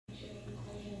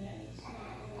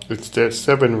It's that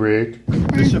 7 rig.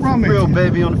 Fishing for real,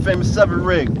 baby, on the famous 7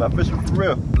 rig by Fishing for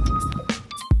Real.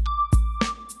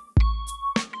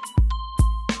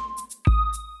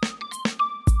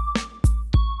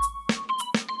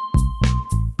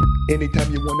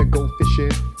 Anytime you wanna go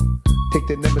fishing, take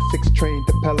the number 6 train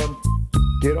to Pelham.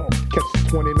 Get off, catch the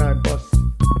 29 bus.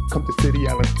 Come to City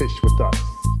Island, fish with us.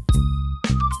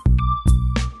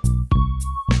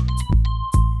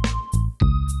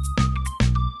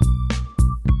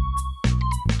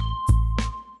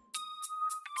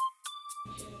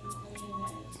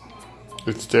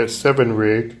 It's that 7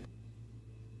 rig.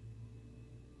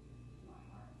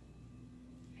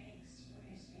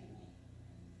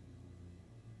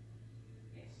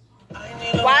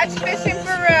 Watch Fishing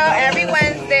for Real every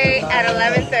Wednesday at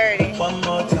 11:30. One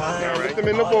more time. All right, put them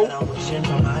in the boat.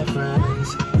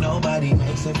 Nobody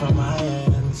makes it from my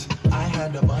ends. I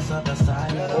had to bust up the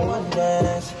side of the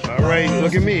windows. All right,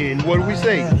 look at me. And what do we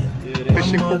say?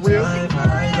 Fishing for real?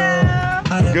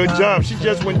 Good job. She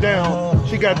just went down.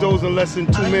 She got those in less than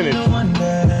 2 minutes.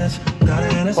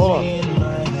 Hold on.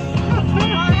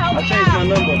 I changed my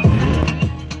number.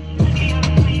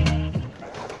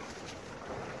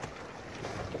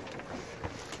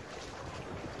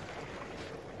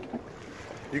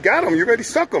 You got them. You ready to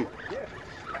suck them? Yeah.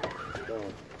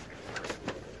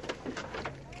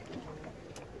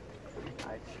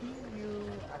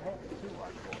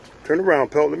 Turn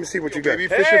around, Pelt. Let me see what you got. Hey,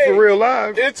 fishing for real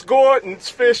live. It's Gordon's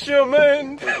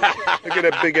Fisherman. Look at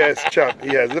that big ass chop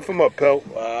he has. Lift him up, Pelt.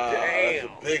 Wow.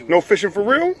 Damn. No fishing for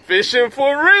real? Fishing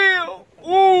for real.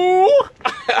 Ooh.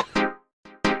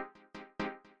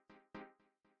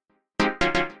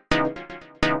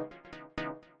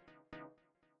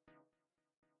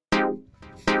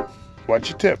 Watch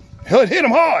your tip. Hit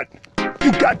him hard.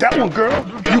 You got that one, girl.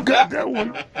 You got that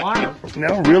one. Wow.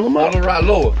 Now reel him up. Hold the rod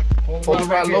lower. Hold the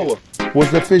rod lower.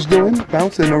 What's the fish doing?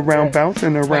 Bouncing around,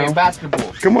 bouncing around. Playing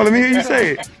basketball. Come on, let me hear you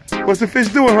say it. What's the fish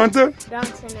doing, Hunter?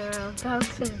 Bouncing around,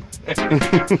 bouncing.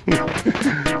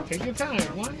 Take your time.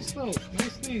 One slow.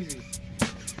 Nice and easy.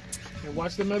 And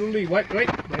watch the metal lead. Wait.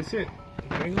 That's it.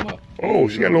 Bring them up. Oh,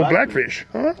 she got a little blackfish,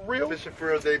 huh? Real Fishing for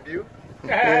Real debut.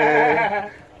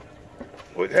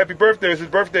 Well, happy birthday. It was his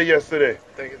birthday yesterday.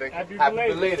 Thank you. Happy Happy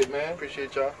belated. belated, man.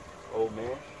 Appreciate y'all. Old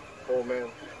man. Old man.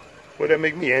 What that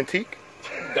make me, antique?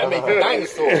 That make you a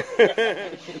dinosaur. Look at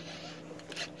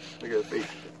the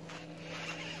face.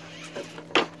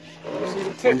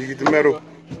 When you get the metal.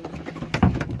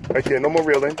 Right there, no more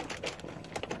reeling.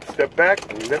 Step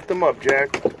back and lift them up,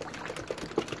 Jack.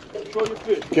 Show your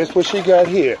fish. Guess what she got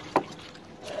here?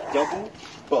 Double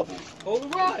bubble. Hold the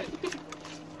rod.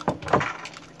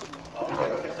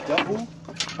 Double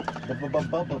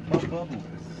bubble.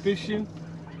 Fishing.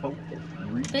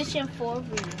 Fishing for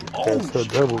real. That's a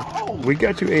double. We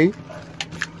got you, A.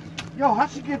 Yo, how'd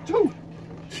she get 2?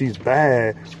 She's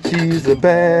bad. She's a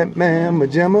bad mamma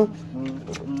jamma.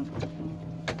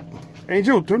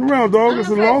 Angel, turn around, dog. It's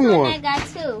a long one. I got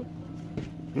 2.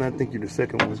 And I think you're the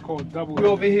second one. It's called double. We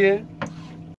over here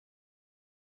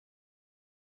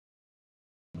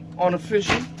on a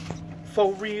fishing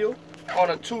for real on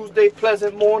a Tuesday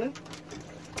pleasant morning.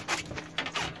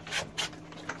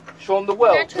 Show them the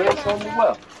well. Show them the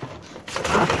well.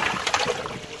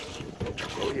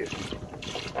 Oh, yeah.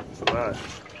 It's alive.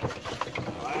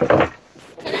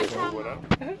 Can I come?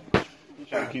 You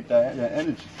trying to keep that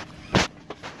energy.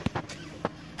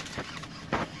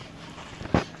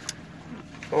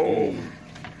 Oh.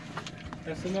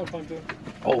 That's enough, Hunter.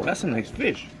 Oh, that's a nice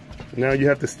fish. Now you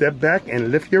have to step back and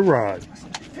lift your rod.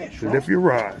 Lift your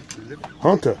rod.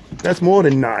 Hunter, that's more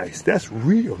than nice. That's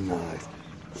real nice.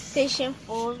 Fishing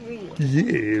for real.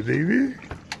 Yeah, baby.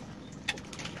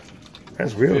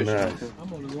 That's real nice.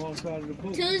 I'm on the wrong side of the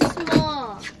boat. Too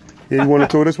small. Yeah, you want to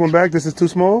throw this one back? This is too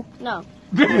small? No.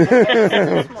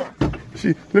 Let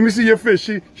me see your fish.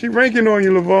 She ranking on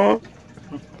you, LeVon.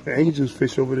 The Angel's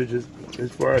fish over there just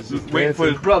as far as Just waiting for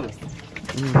his brother.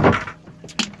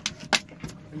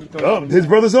 Oh, his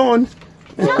brother's on.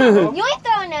 No, you ain't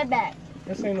throwing that back.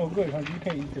 This ain't no good, Hunter. You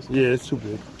can't eat this one. Yeah, it's too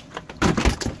big.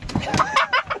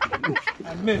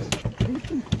 I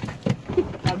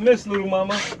missed, little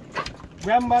mama.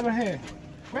 Grab him by the hand.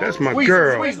 That's my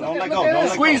girl. Squeeze him. Don't let go. Don't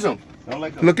let Squeeze go. him. Don't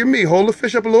let go. Look at me. Hold the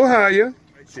fish up a little higher.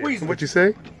 Squeeze him. What you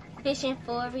say? Fishing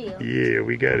for real. Yeah,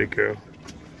 we got it, girl.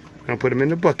 I'll put him in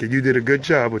the bucket. You did a good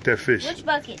job with that fish. Which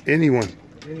bucket? Anyone.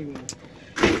 Anyway. You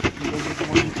go get the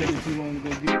one you taking too long to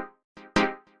go get.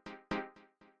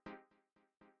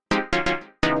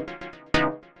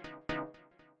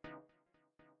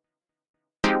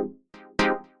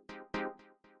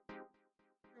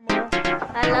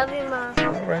 I love you, Mom.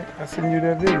 All right, I'll send you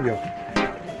that video.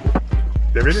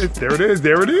 There it is. There it is.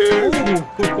 There it is.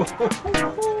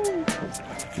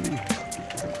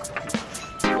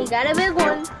 He got a big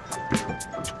one.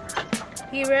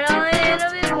 He really in a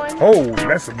big one. Oh,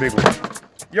 that's a big one.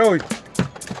 Yo,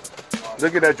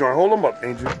 look at that joint. Hold them up,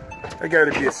 Angel. That got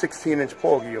to be a 16-inch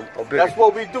porgy or bigger. That's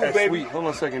what we do, That's baby. Sweet. Hold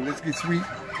on a second. Let's get Sweet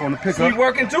on the pickup. Sweet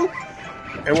working too?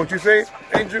 And what you say,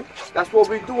 Angel? That's what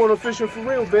we do on the Fishing for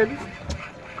Real, baby.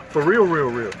 For real, real,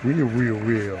 real. Real, real,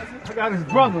 real. I got his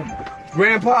brother.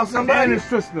 Grandpa, somebody. And his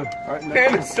sister.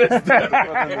 And his sister.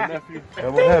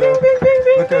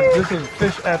 Look at this is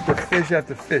fish after fish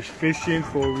after fish. Fishing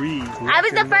for real. I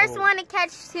was the first one to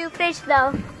catch 2 fish,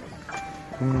 though.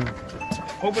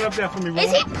 Open up that for me, Ron.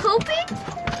 Is he pooping?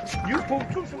 You poop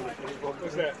too.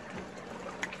 What's that?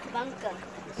 Bunker.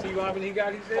 The sea robin he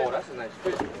got, he said? Oh, that's a nice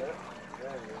fish.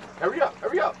 Hurry up,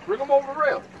 hurry up. Bring him over the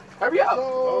rail. Hurry up.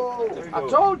 Oh, I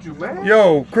told you, man.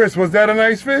 Yo, Chris, was that a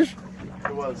nice fish?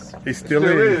 It was. He still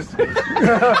is.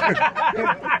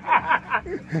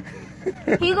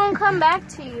 He gonna come back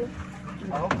to you.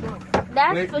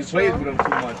 That's for You played sure. with him too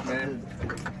much, man.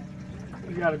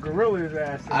 He got a gorilla his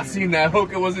ass. I seen that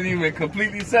hook. It wasn't even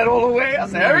completely set all the way. I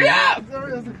said, hurry up.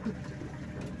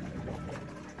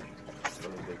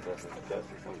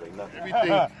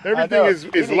 Everything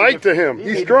is light to him.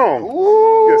 He's strong.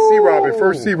 Yeah, sea robin,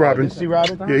 first sea robin. Sea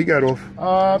robin? Yeah, he got off.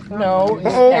 No.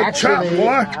 Uh-oh, chop,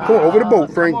 boy. Come on, over the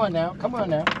boat, Frank. Come on now. Come on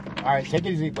now. All right, take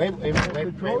it easy. Wait.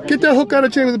 Get that hook out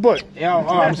of Chandler's butt. Yo,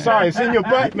 I'm sorry. It's in your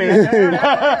butt, man.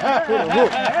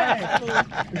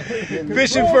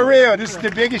 Fishing for real. This is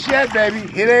the biggest yet, baby.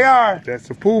 Here they are. That's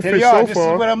a pool Here fish they are. so This is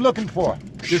what far. I'm looking for.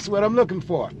 This is what I'm looking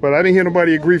for. But I didn't hear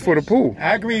nobody agree for the pool.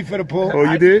 I agreed for the pool. Oh,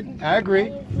 you did? I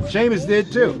agree. Seamus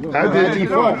did too. I did.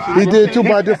 Default. He did too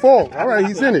by default. All right,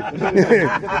 he's in it.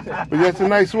 But that's a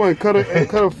nice one. Cut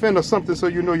a fin or something so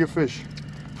you know your fish.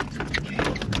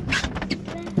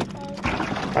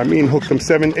 I mean, hooked them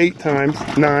 7, 8 times,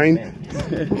 9.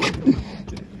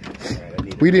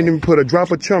 We didn't even put a drop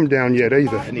of chum down yet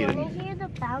either.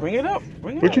 Bring it up.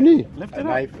 What you need? Lift it up. A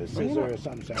knife, a scissor, or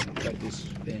something so I can cut this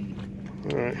thing.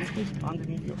 All right. Just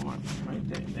underneath your arm. Right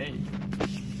there. There you go.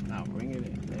 Now bring it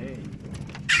in. There you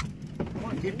go. Come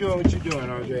on, keep doing what you're doing,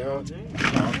 RJ. Oh,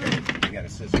 okay. You got a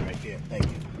scissor right there. Thank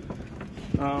you.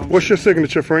 What's your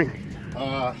signature, Frank?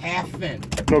 Half fin.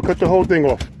 No, cut the whole thing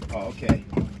off. Oh, okay.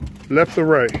 Left or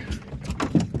right?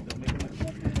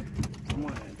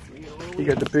 He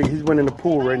got the big, he's winning the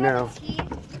pool right now.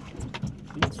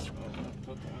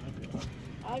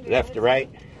 Left to right.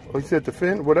 Oh, he said the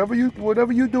fin. Whatever you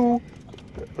do,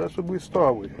 that's what we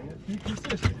start with.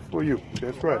 For you.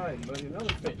 That's right.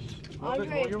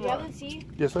 Andre, do you have a tea?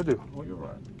 Yes, I do.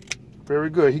 Very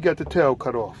good. He got the tail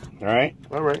cut off. All right.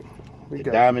 All right. We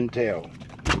got Diamond tail.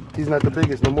 He's not the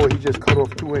biggest no more. He just cut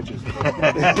off 2 inches.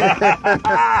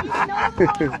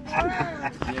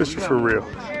 Fishing for real.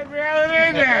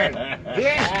 He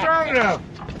ain't strong enough.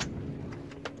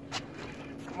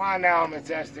 Come on now,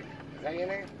 Majestic. Is that your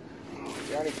name?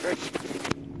 Johnny Fish.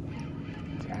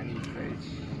 Johnny Fish.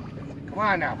 Come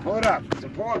on now, pull it up. It's a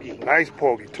porgy. Nice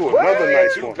porgy too. Another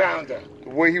nice one. 2-pounder. The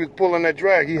way he was pulling that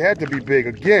drag, he had to be big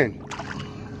again.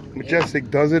 Majestic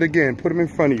does it again. Put him in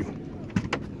front of you.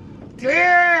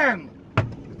 Damn!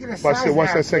 Look at the size of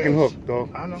Watch that second fish. hook,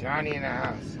 dog. Johnny in the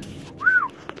house.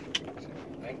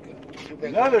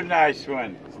 Another nice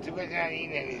one. It's too bad not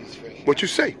eating any of these fish. What you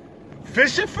say?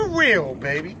 Fishing for real,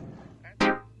 baby.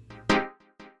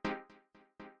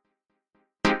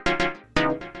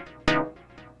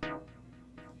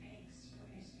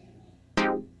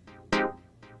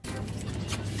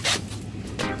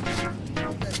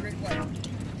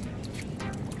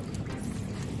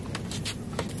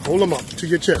 Hold him up to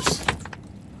your chest.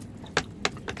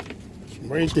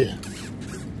 Right there.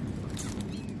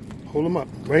 Hold him up.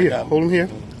 Right here. Hold him here.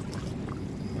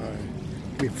 All right.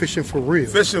 We're fishing for real.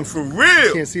 Fishing for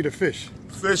real. Can't see the fish.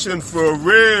 Fishing for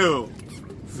real.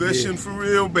 Fishing for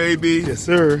real, baby. Yes,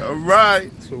 sir. All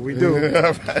right. That's what we do. All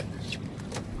right.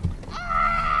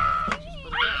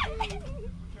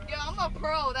 Yo, I'm a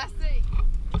pro. That's it.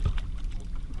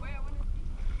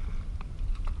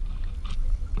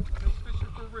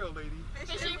 Fishing for real, lady.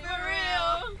 Fishing for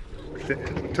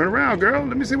real. Turn around, girl.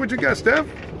 Let me see what you got, Steph.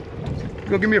 You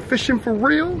gonna give me a fishing for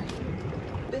real?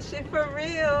 Fishing for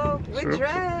real with Sure.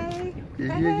 Dre.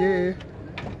 Yeah.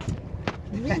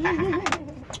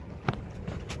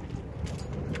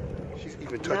 She's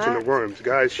even touching the worms,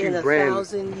 guys. She In a ran.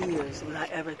 1,000 years would I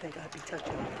ever think I'd be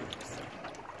touching worms.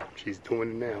 She's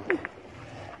doing it now.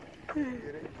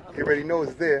 He already knows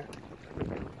it's there.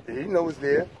 He knows it's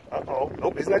there. Uh-oh.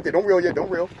 Nope, it's not there. Don't reel yet. Don't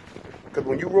reel. Because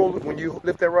when you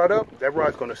lift that rod up, that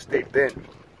rod's going to stay bent.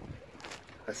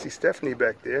 I see Stephanie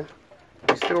back there.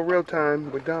 He's still real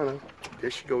time with Donna. There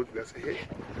she goes. That's a hit.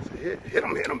 That's a hit. Hit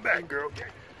him back, girl.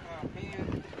 Oh,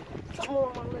 man. Something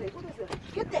on my leg. What is that?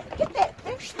 Get that,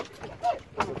 fish. Get that.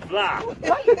 Fly.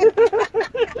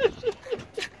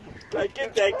 Like,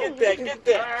 get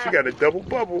that. She got a double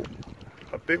bubble.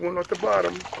 A big one at the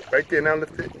bottom. Right there, now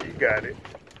lift it. You got it.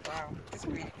 Wow. This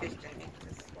pretty fish, Jamie.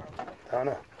 I don't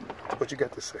know. What you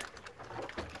got to say?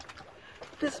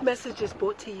 This message is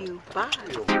brought to you by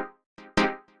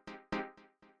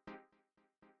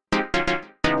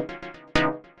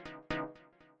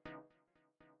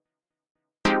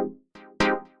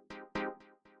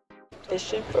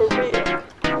Fishing for Real.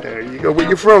 There you go. Where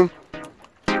you from?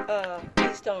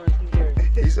 East Orange, New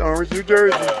Jersey. East Orange, New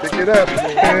Jersey. Pick it up.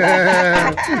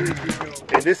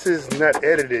 And this is not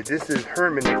edited. This is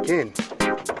Herman again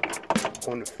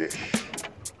on the fish.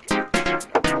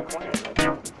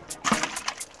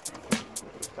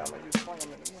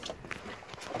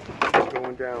 She's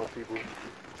going down, people.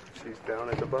 She's down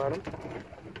at the bottom.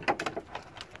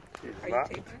 She's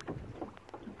locked.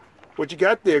 What you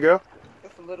got there, girl?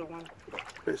 That's a little one.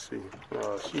 Let's see.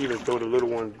 She even throw the little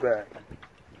ones back.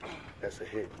 That's a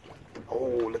hit.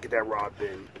 Oh, look at that rod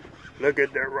bend. Look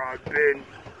at that rod bend.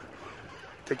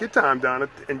 Take your time, Donna.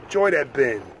 Enjoy that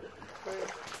bend.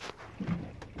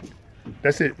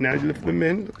 That's it. Now you lift them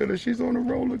in. Look at her. She's on the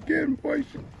roll again, boy.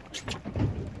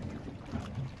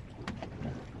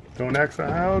 Don't ask her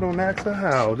how. Don't ask her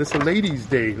how. This is a ladies'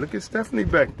 day. Look at Stephanie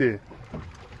back there.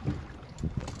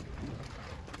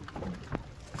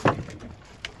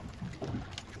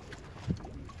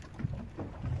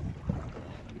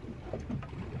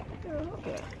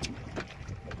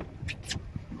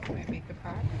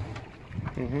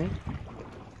 Mm-hmm.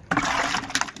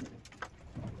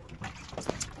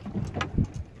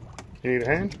 You need a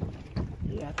hand?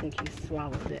 Yeah, I think he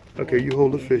swallowed it. Okay, you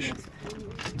hold the fish.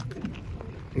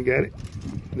 You got it?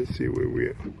 Let's see where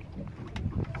we're at.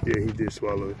 Yeah, he did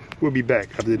swallow it. We'll be back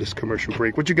after this commercial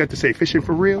break. What you got to say? Fishing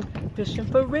for real? Fishing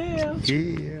for real.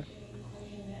 Yeah.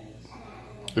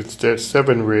 It's that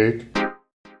 7 rig.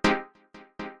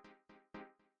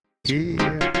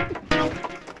 Yeah.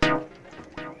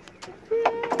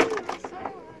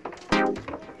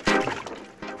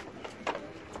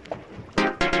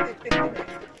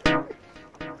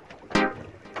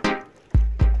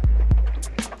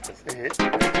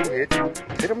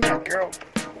 Hit him back, girl.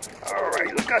 All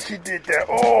right, look how she did that.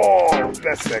 Oh,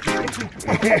 that's sexy.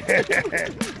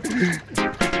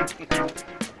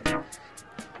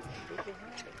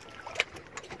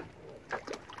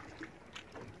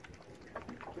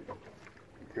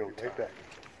 Yo, take that.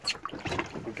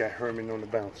 We got Herman on the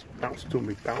bounce. Bounce to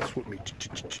me. Bounce with me.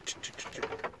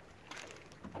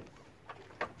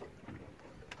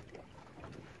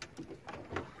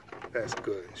 That's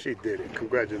good. She did it.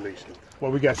 Congratulations.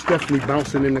 Well, we got Stephanie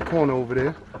bouncing in the corner over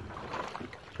there.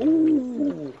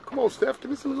 Ooh, come on, Steph.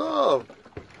 Give me some love.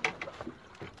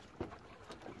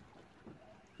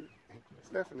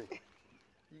 Stephanie,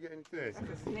 you got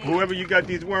anything? Whoever you got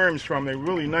these worms from, they're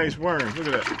really nice worms. Look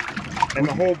at that. And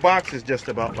the whole box is just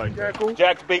about like that.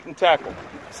 Jack's Bait and Tackle.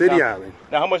 City Island.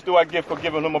 Now, how much do I get for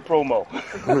giving him a promo?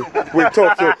 We'll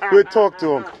talk to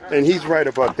him, and he's right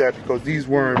about that because these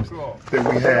worms that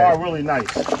we They have are really nice.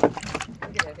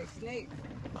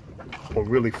 are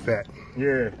really fat.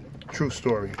 Yeah. True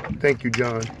story. Thank you,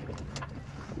 John.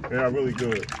 They are really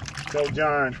good. Tell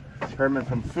John Herman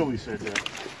from Philly said that.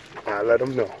 I'll let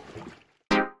him know.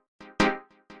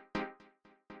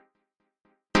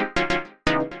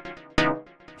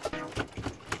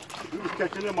 We was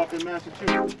catching them up in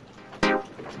Massachusetts.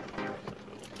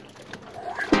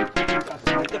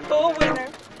 The full winner.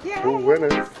 Yeah. Who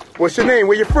winner? What's your name?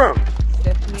 Where you from?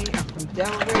 Stephanie, I'm from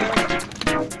Delaware.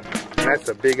 That's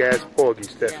a big ass porgy,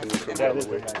 Stephanie from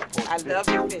Delaware. I love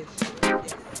the fish.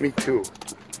 Yes. Me too.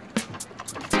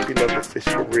 She loves to fish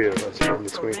for real. That's from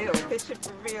For between. real, fishing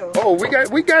for real. Oh,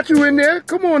 we got you in there.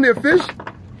 Come on there, fish.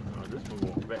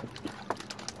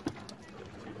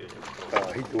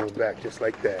 He's doing back just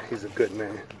like that. He's a good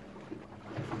man.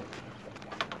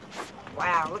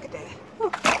 Wow, look at that.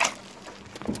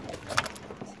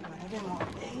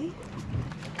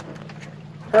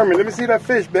 Herman, let me see that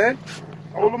fish, man.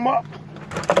 Hold him up.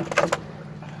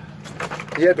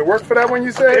 You had to work for that one,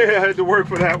 you said? Yeah, I had to work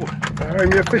for that one. All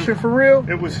right, you're fishing for real?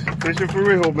 It was fishing for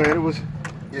real, man. It was.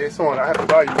 Yeah, it's on. I have to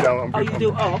buy you down. Oh, you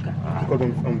do? Oh, okay. Because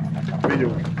I'm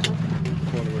videoing.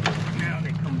 Now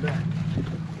they come back.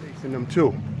 Facing them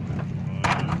too.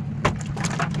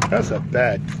 That's a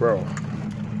bad throw.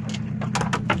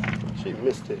 She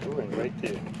missed it. It went right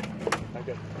there. I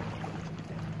got.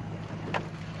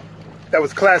 That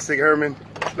was classic, Herman.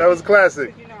 That was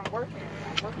classic.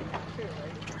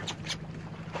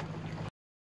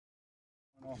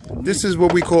 This is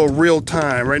what we call real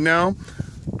time. Right now,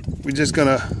 we're just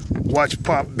gonna watch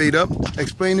Pop bait up.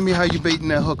 Explain to me how you baiting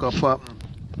that hook up, Pop.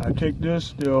 I take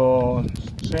this, the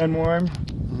sandworm,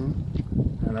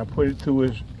 and I put it to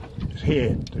his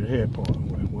head, to the head part,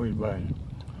 where he's biting.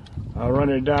 I run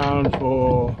it down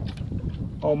for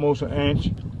almost an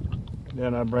inch,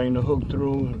 then I bring the hook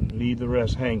through and leave the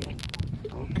rest hanging.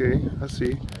 Okay, I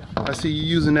see. I see you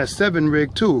using that 7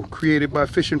 rig too, created by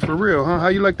Fishing for Real, huh? How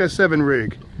you like that 7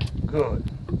 rig? Good.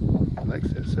 I like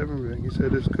that 7 rig. He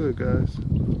said it's good, guys.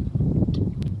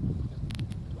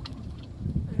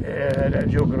 Yeah, that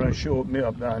joker done showed me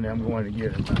up down there. I'm going to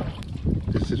get it now.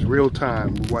 This is real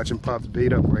time. We're watching Pop's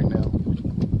bait up right now.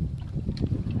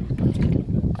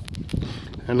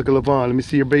 And look at LaVon. Let me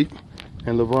see your bait.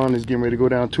 And LaVon is getting ready to go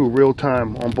down too. Real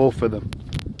time on both of them.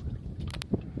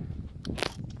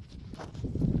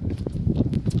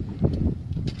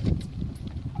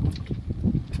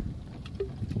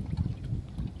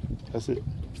 That's it.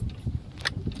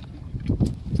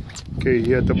 Okay,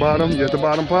 you at the bottom? You at the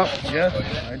bottom, Pop? Yeah,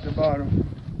 at the bottom.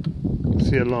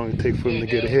 See how long it takes for him to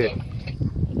get a hit.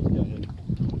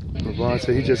 LaVon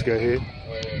said he just got hit.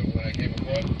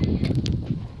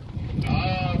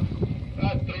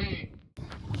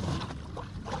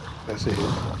 That's it.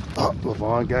 Oh,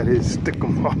 LaVon got his stick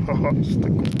 'em. Stick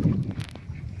 'em.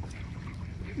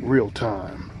 Real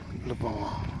time.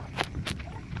 LaVon.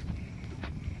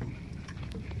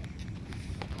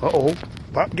 Uh-oh.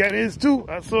 Pop got his too.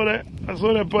 I saw that. I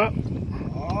saw that, Pop.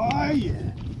 Oh,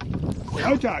 yeah.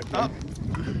 Okay.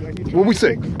 What we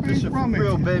say? Fishing for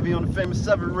Real, baby, on the famous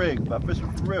 7 rig by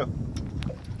Fishing for Real.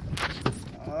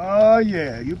 Oh,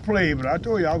 yeah. You played, but I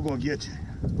told you I was going to get you.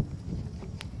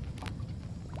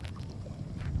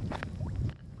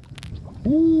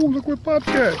 Ooh, look what Pop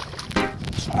got.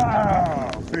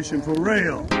 Ah, Fishing for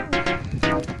Real.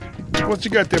 What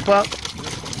you got there, Pop?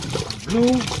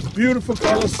 Blue, beautiful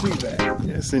color sea bass.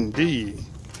 Yes, indeed.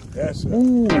 That's it.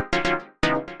 Ooh.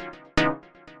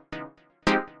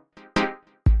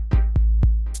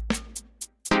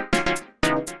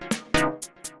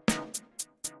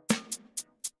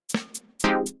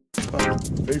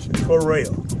 Fishing for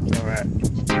Real. All right.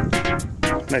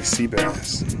 Nice sea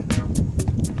bass.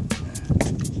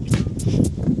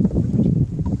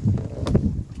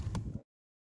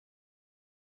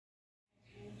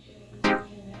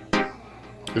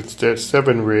 It's that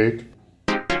 7 rig.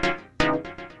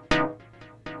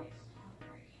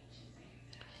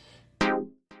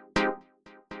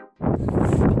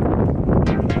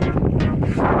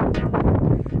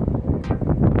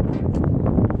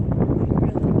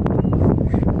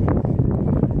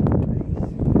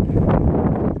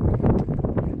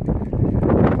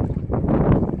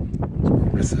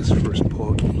 This is first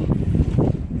porgy.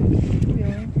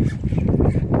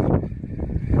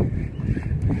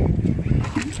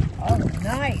 Oh,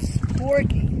 nice.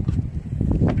 Porgy.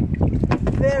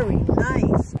 Very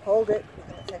nice. Hold it.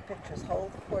 We're going to take pictures.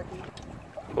 Hold the porgy.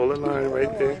 Hold the line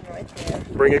right there. Right there.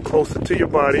 Bring it closer to your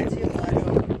body. To your body.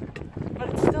 But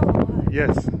it's still alive.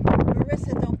 Yes.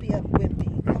 Marissa, don't be up with me.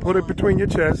 And put it between your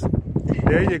chest.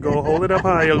 There you go. Hold it up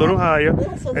higher, a little higher.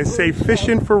 And say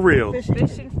Fishing for Real.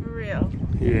 Fishing for Real.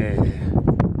 Yeah.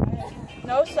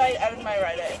 No sight out of my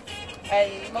right eye.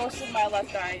 And most of my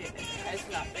left eye has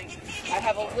nothing. I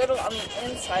have a little on the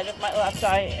inside of my left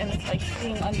eye, and it's like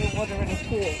being underwater in a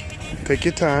pool. Take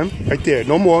your time. Right there.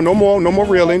 No more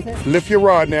reeling. Lift your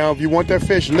rod now. If you want that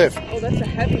fish, lift. Oh, that's a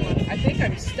heavy one. I think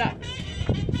I'm stuck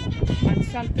on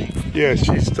something. Yeah,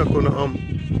 she's stuck on the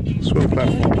swim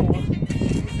platform.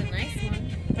 It's a nice one.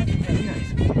 That's a very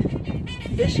nice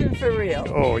one. Fishing for Real.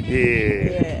 Oh, yeah.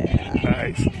 Yeah.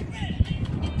 Nice.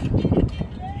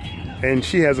 And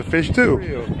she has a fish too.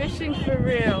 Fishing for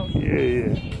Real.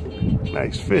 Yeah.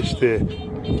 Nice fish there.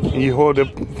 And you hold the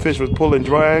fish with pull and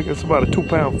drag. It's about a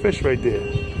 2-pound fish right there.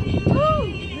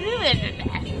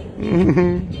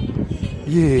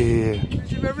 Yeah.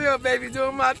 Fishing for Real, baby,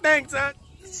 doing my thing, son.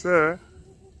 Sir.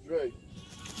 Right.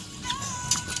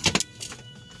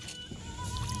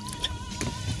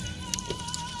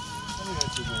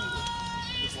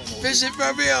 Fishing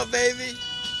for Real, baby.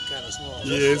 Kind of small.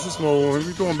 Yeah, it's a small one.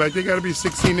 We're going back. They got to be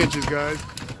 16 inches, guys.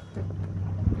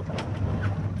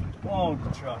 Long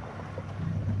truck.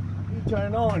 You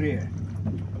turn it on here.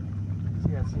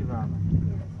 See that sea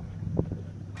robin?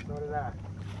 So did I.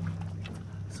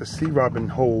 It's a sea robin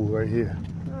hole right here.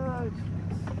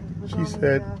 She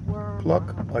said,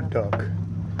 pluck a duck.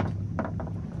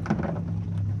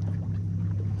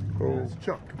 Oh,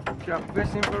 Chuck. Chuck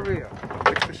Fishing for Real.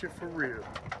 Fishing for Real.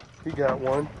 He got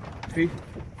one.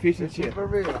 Fishing for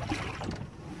Real.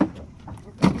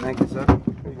 Thank you, sir.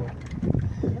 There you go.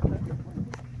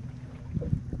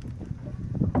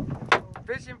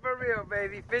 real,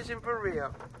 baby. Fishing for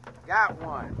real. Got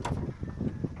one.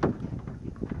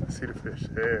 I see the fish.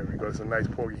 There we go. It's a nice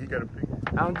porgy. He got a big one.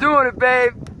 I'm doing it,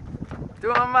 babe.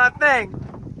 Doing my thing.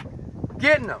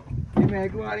 Getting them. You may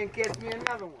go out and catch me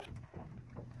another one.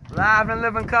 Live and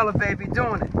living color, baby.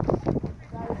 Doing it.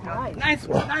 Nice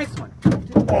one. Nice one.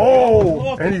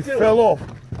 Oh, and he fell off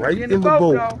right in the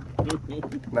boat.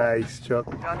 Nice, Chuck.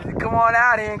 Y'all need to come on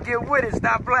out here and get with it.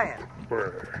 Stop playing.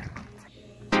 Word.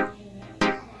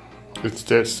 It's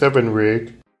that 7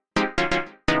 rig.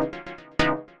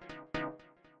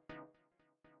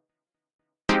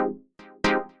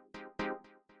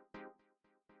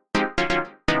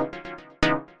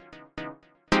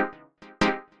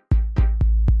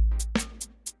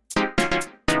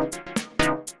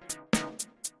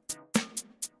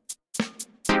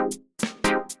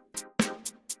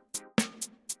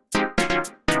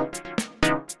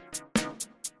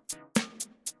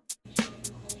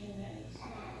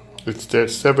 It's that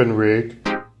 7 rig.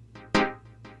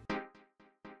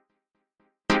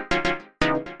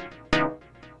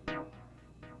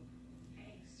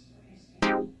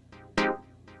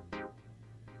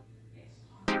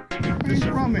 Fishing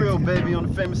for real, baby, on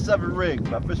the famous 7 rig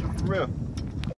by Fishing for Real.